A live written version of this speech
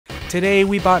Today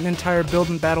we bought an entire Build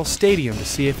and Battle stadium to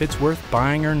see if it's worth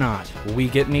buying or not. Will we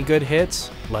get any good hits?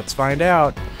 Let's find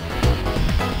out.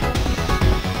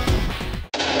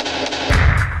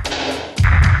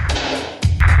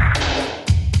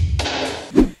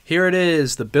 Here it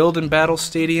is, the Build and Battle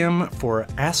Stadium for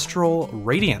Astral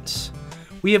Radiance.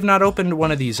 We have not opened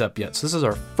one of these up yet, so this is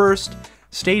our first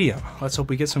stadium. Let's hope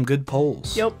we get some good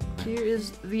pulls. Yep, here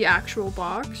is the actual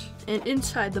box, and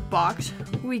inside the box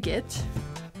we get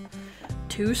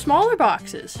 2 smaller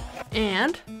boxes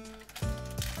and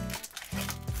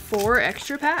 4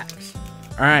 extra packs.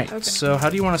 Alright, Okay. so how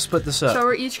do you want to split this up? So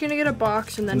we're each gonna get a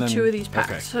box and then 2 of these packs.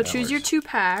 okay, So choose your 2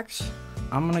 packs.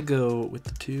 I'm gonna go with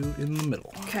the 2 in the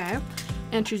middle. Okay,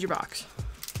 and choose your box.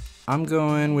 I'm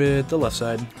going with the left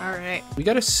side. All right. We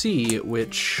gotta see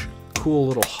which cool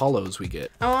little hollows we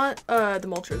get. I want the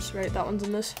Moltres, right? That one's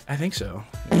in this. I think so.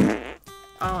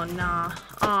 Oh nah.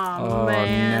 Oh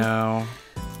Man. no.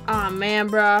 Oh man,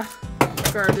 bruh.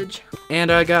 Garbage.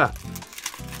 And I got.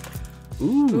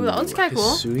 Ooh, that one's kinda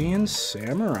cool. Hisuian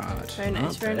Samurott. Very nice,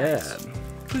 Not very bad. nice.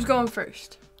 Who's going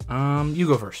first? You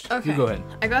go first. Okay. You go ahead.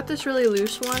 I got this really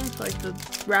loose one. Like the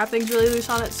wrapping's really loose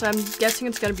on it, so I'm guessing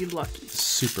it's gonna be lucky.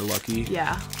 Super lucky.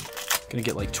 Yeah. Gonna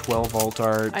get like 12 alt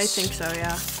arts. I think so,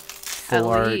 yeah.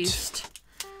 Full At art. least.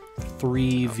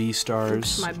 3 V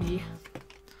stars. Oops, might be.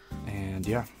 And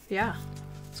yeah, Yeah.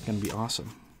 it's gonna be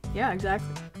awesome. Yeah,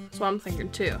 exactly. That's what I'm thinking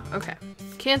too. Okay.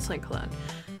 Canceling cologne.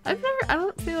 I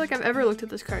don't feel like I've ever looked at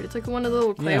this card. It's like one of the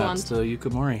little clay Yeah, ones. it's the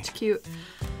Yukimori. It's cute.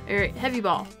 Alright, Heavy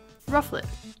Ball, Rufflet,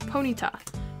 Ponyta,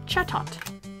 Chatot,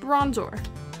 Bronzor,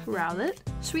 Rowlet,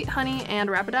 Sweet Honey, and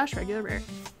Rapidash regular rare.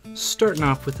 Starting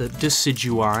off with a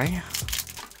Decidueye.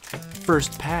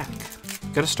 First pack.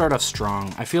 Gotta start off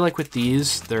strong. I feel like with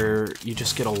these, you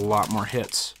just get a lot more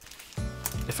hits.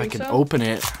 If I can open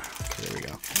it. Okay, there we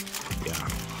go. Yeah.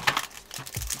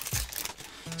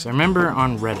 So I remember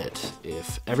on Reddit,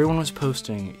 if everyone was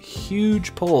posting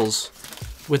huge pulls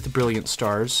with the Brilliant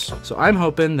Stars. So I'm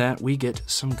hoping that we get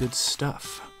some good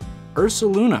stuff.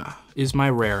 Ursaluna is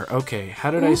my rare. Okay, how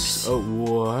did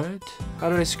what? How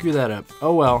did I screw that up?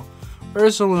 Oh well.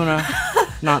 Ursaluna,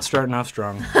 not starting off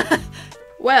strong.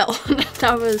 Well,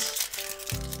 that was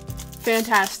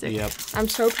fantastic. Yep. I'm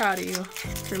so proud of you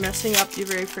for messing up your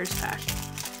very first pack.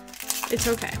 It's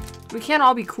okay. We can't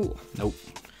all be cool. Nope.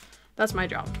 That's my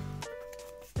job.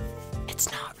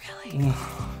 It's not really.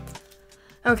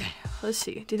 Okay, let's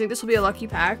see. Do you think this will be a lucky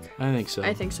pack? I think so.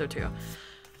 I think so too.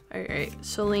 Alright,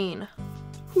 Celine,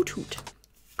 Hoot Hoot,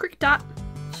 Crickdot,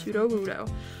 Sudowoodo,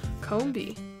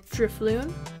 Combee,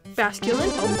 Drifloon,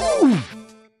 Basculin.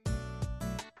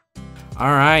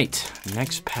 Alright,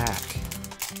 next pack.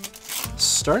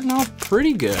 Starting off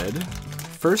pretty good.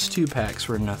 First 2 packs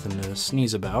were nothing to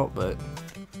sneeze about, but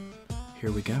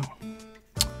here we go.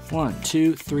 1,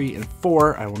 2, 3, and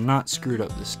 4. I will not screw it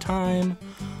up this time.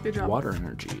 Good job. Water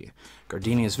Energy,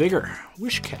 Gardenia's Vigor,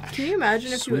 Wishcash. Can you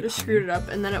imagine if you would have Sweet screwed it up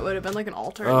and then it would have been like an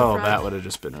altar? Oh, that would have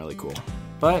just been really cool.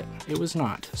 But it was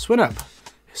not. Swinub,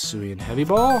 Hisuian Heavy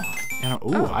Ball, and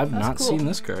I've not cool. seen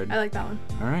this card. I like that one.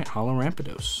 Alright, Holo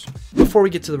Rampardos. Before we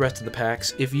get to the rest of the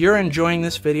packs, if you're enjoying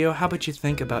this video, how about you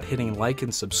think about hitting like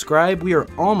and subscribe? We are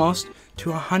almost to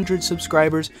 100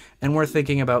 subscribers, and we're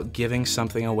thinking about giving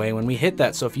something away when we hit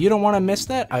that. So if you don't want to miss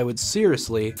that, I would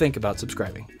seriously think about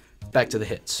subscribing. Back to the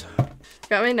hits.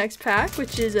 Got my next pack,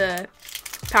 which is a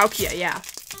Palkia, yeah.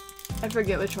 I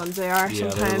forget which ones they are Yeah,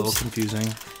 sometimes. they're a little confusing.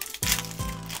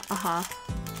 Uh-huh.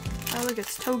 Oh, look,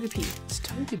 it's Togepi. It's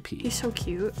Togepi. He's so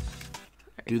cute.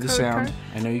 Do the Code sound. card?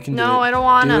 I know you can do it. No, I don't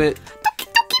wanna. Do it.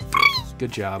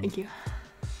 Good job. Thank you.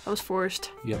 That was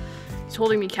forced. Yep. He's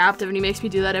holding me captive and he makes me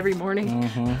do that every morning.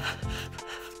 Mm-hmm.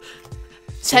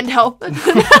 Send help.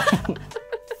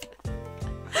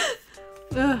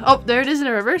 Oh, there it is in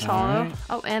a reverse holo. Right.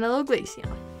 Oh, and a little Glaceon.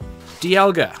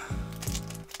 Dialga.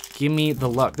 Give me the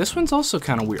luck. This one's also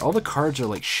kind of weird. All the cards are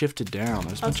like shifted down.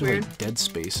 There's a bunch of like dead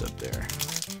space up there.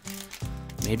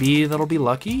 Maybe that'll be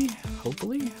lucky.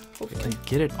 Hopefully. I can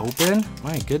get it open.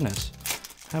 My goodness.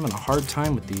 I'm having a hard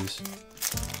time with these.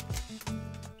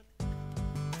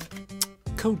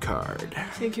 Code card.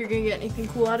 Think you're gonna get anything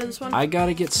cool out of this one? I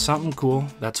gotta get something cool.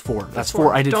 That's 4. That's 4.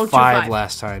 4. I did Don't do 5 5.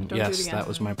 last time. Don't do it Yes, again. that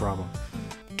was my problem.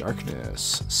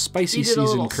 Darkness. Spicy You did a Season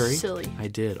little Curry. silly. I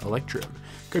did. Electrode.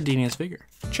 Gardenia's Vigor.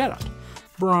 Chatot.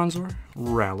 Bronzor.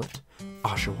 Rowlet.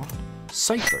 Oshawott.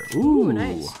 Scyther. Ooh,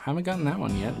 nice. Haven't gotten that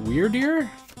one yet. Weirdeer.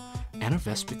 And a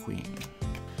Vespiquen.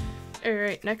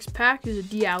 Alright, next pack is a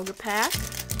Dialga pack.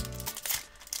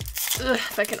 Ugh,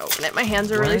 if I can open it. My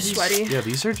hands are really sweaty. Yeah,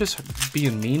 these are just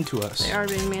being mean to us. They are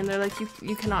being mean. They're like,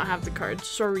 you cannot have the cards.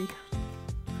 Sorry.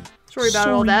 Sorry about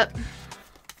all that.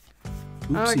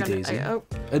 Oopsie daisy.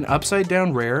 An upside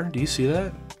down rare. Do you see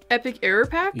that? Epic Error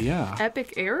Pack? Yeah.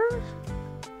 Epic Error?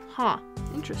 Huh.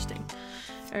 Interesting.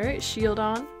 Alright,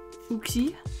 Shieldon,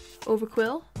 Uxie,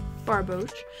 Overquill,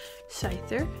 Barboach,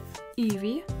 Scyther,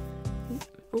 Eevee,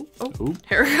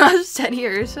 Heracross, Teddy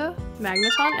Ursa,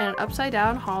 Magneton, and an upside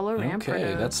down Hollow Rampardos.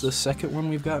 Okay, that's the second one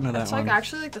we've gotten of that one. That's like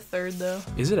actually like the third though.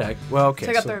 Is it? Well, okay.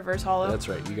 So I got the reverse hollow. That's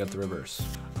right, you got the reverse.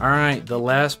 All right, the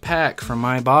last pack from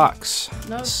my box.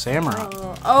 No.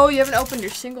 Samurott. Oh, you haven't opened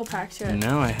your single packs yet.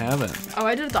 No, I haven't. Oh,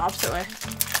 I did it the opposite way.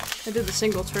 I did the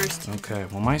singles first. Okay,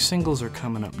 well my singles are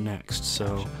coming up next,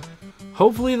 so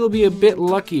hopefully they'll be a bit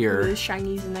luckier. There's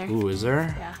shinies in there. Ooh, is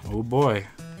there? Yeah. Oh boy,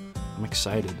 I'm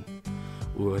excited.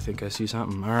 Ooh, I think I see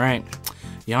something. All right,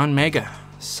 Yanmega,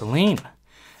 Celine,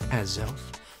 Azelf,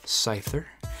 Scyther,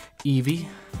 Eevee,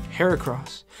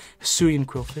 Heracross, Hisuian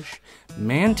Quillfish,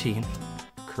 Mantine,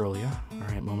 Curlia. All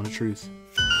right, moment of truth.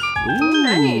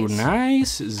 Ooh,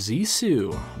 nice.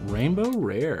 Zissou, Rainbow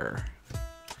Rare.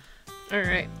 All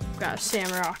right, got a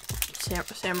Samurott.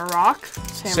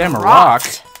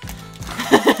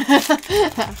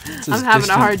 I'm having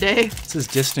a hard day. It's his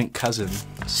distant cousin,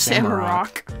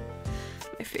 Samurott.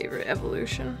 My favorite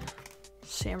evolution.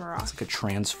 Samurott. It's like a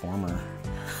transformer.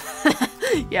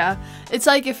 Yeah, it's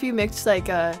like if you mix like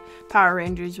Power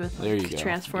Rangers with like,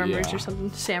 Transformers or something.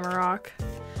 Samurott.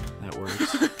 That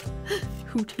works.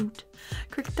 Hoot Hoot.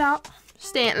 Kricketot,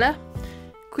 Stantler,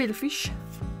 Quillfish,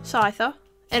 Scyther,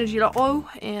 Energy Oil,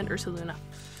 and Ursaluna.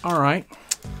 All right,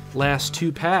 last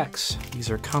two packs. These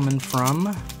are coming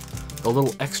from the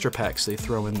little extra packs they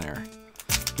throw in there.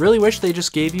 Really wish they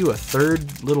just gave you a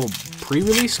third little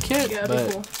pre-release kit, Yeah,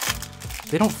 but cool.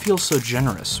 They don't feel so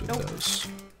generous with those.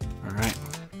 All right.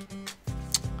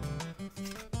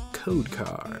 Code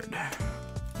card.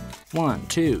 1,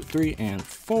 2, 3, and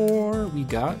 4. We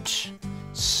got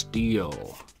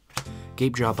Steel,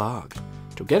 Gapejaw Bog,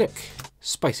 Togetic,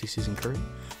 Spicy Season Curry,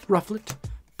 Rufflet,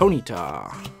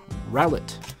 Ponyta,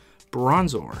 Rowlet,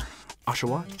 Bronzor,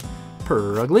 Oshawott,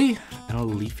 Purugly, and a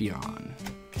Leafeon.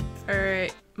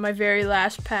 Alright, my very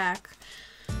last pack.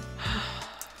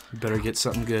 You better get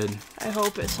something good. I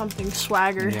hope it's something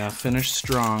swagger. Yeah, finish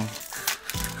strong.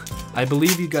 I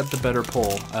believe you got the better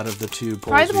pull out of the two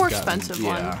pulls. Probably the more expensive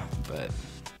one. Yeah, but...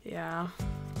 Yeah.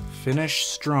 Finish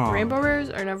strong. Rainbow rares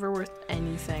are never worth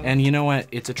anything. And you know what?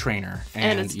 It's a trainer.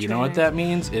 And it's you know what that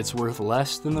means? It's worth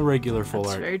less than the regular full art.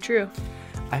 That's very true.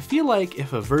 I feel like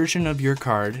if a version of your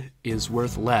card is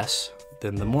worth less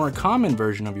than the more common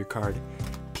version of your card,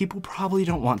 people probably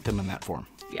don't want them in that form.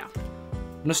 Yeah.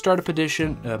 I'm gonna start a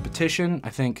petition. I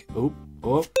think. Ooh,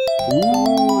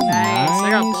 nice. I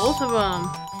got both of them.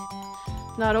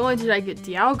 Not only did I get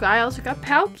Dialga, I also got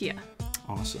Palkia.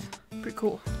 Awesome. Pretty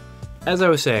cool. As I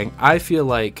was saying, I feel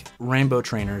like rainbow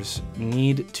trainers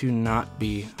need to not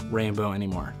be rainbow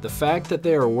anymore. The fact that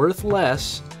they are worth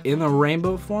less in a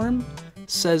rainbow form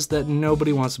says that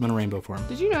nobody wants them in a rainbow form.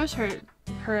 Did you notice her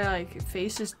like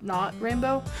face is not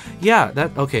rainbow? Yeah,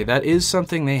 that is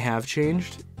something they have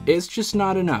changed. It's just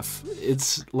not enough.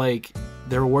 It's like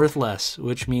they're worth less,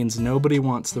 which means nobody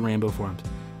wants the rainbow forms.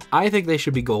 I think they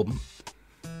should be golden.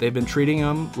 They've been treating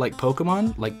them like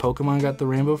Pokemon got the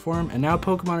rainbow form, and now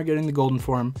Pokemon are getting the golden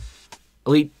form.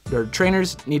 Elite, or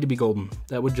trainers need to be golden.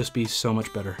 That would just be so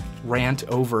much better. Rant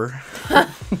over.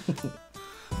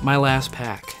 My last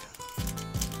pack.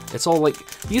 It's all like,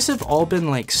 these have all been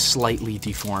like slightly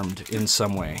deformed in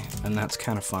some way, and that's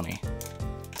kind of funny.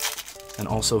 And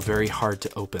also very hard to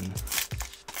open.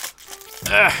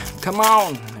 Ugh, come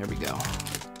on! There we go.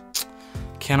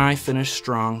 Can I finish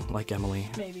strong like Emily?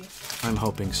 Maybe. I'm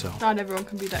hoping so. Not everyone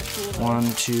can be that cool.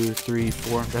 1, 2, 3,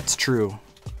 4. That's true.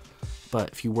 But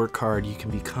if you work hard, you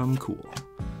can become cool.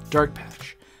 Dark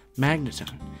Patch,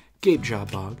 Magneton,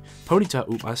 Gapejaw Bog,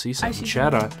 Ponyta. Oop, I see something.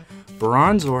 Chatot,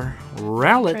 Bronzor,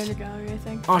 Rowlet, Trainer Gallery, I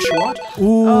think. Oshawott.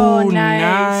 Ooh,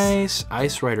 nice.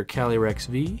 Ice Rider Calyrex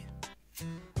V,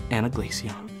 and a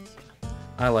Glaceon.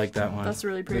 I like that one. That's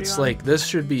really pretty. It's like, this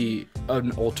should be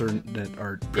an alternate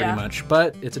art pretty much,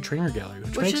 but it's a trainer gallery,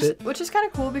 which is kind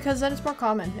of cool because then it's more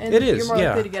common. And it is, you're more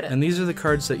likely to get it. And these are the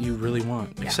cards that you really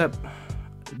want. Yeah. Except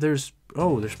there's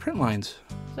print lines.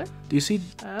 Is there? Do you see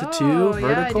the two vertical?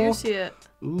 Yeah, I do see it.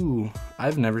 Ooh,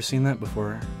 I've never seen that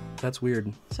before. That's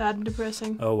weird. Sad and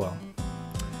depressing. Oh well.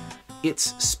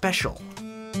 It's special.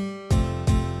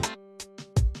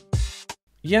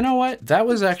 You know what? That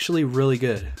was actually really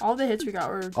good. All the hits we got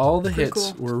were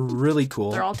were really cool.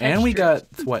 They're all textured. And we got,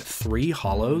 what, 3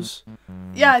 hollows?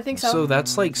 Yeah, I think so. So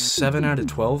that's like 7 out of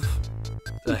 12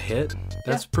 a hit.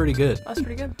 That's pretty good. That's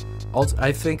pretty good. Also,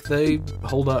 I think they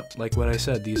hold up, like what I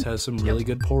said. These has some really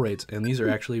good pull rates, and these are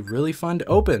actually really fun to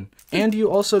open. And you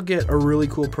also get a really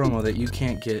cool promo that you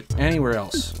can't get anywhere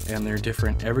else, and they're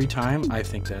different every time. I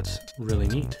think that's really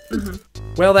neat.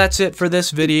 Well, that's it for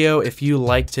this video. If you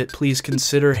liked it, please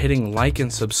consider hitting like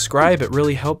and subscribe. It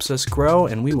really helps us grow,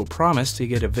 and we will promise to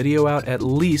get a video out at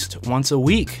least once a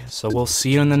week. So we'll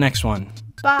see you in the next one.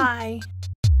 Bye.